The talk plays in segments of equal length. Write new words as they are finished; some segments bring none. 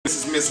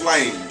Miss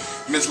Lane.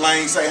 Miss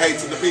Lane, say hey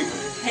to the people.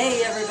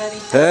 Hey, everybody.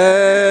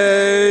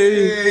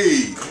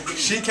 Hey.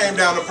 She came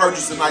down to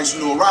purchase a nice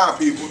new ride,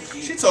 people.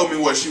 She told me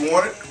what she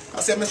wanted.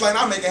 I said, Miss Lane,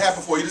 I'll make it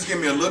happen for you. Just give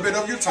me a little bit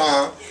of your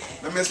time.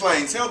 Now, Miss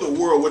Lane, tell the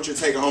world what you're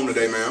taking home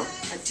today, ma'am.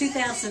 A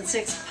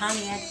 2006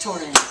 Pontiac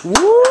Torrent.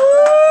 Woo!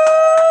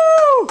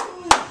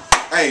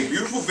 Hey,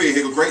 beautiful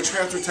vehicle, great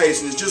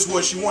transportation. It's just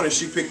what she wanted.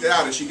 She picked it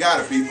out and she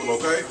got it, people,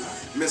 okay?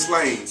 Miss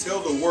Lane, tell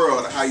the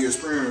world how your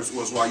experience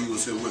was while you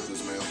was here with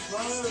us, ma'am.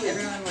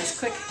 Everyone was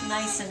quick,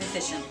 nice, and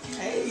efficient.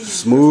 Hey,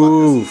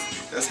 smooth.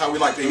 That's how we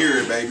like to hear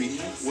it,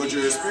 baby. Was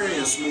your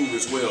experience smooth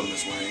as well,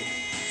 Miss Lane?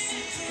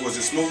 Was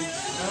it smooth?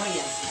 Oh,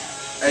 yes.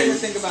 Hey, What do you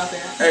think about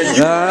that? Hey,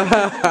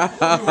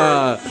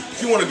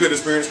 if you want a good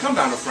experience, come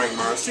down to Frank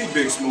Myers. See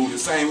Big Smooth. The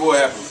same will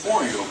happen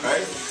for you,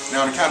 okay?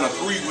 Now, on the count of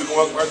 3, we're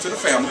going right to the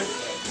family.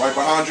 Right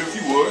behind you, if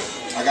you would.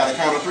 I got a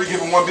count of 3.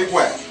 Give him one big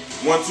whack.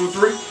 1, 2,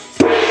 3.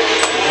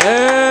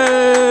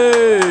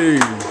 Hey!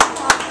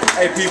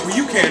 Hey, people,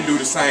 you can't do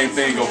the same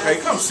thing, okay?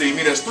 Come see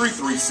me. That's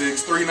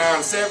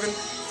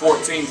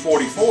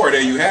 336-397-1444.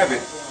 There you have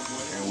it.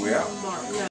 And we're out.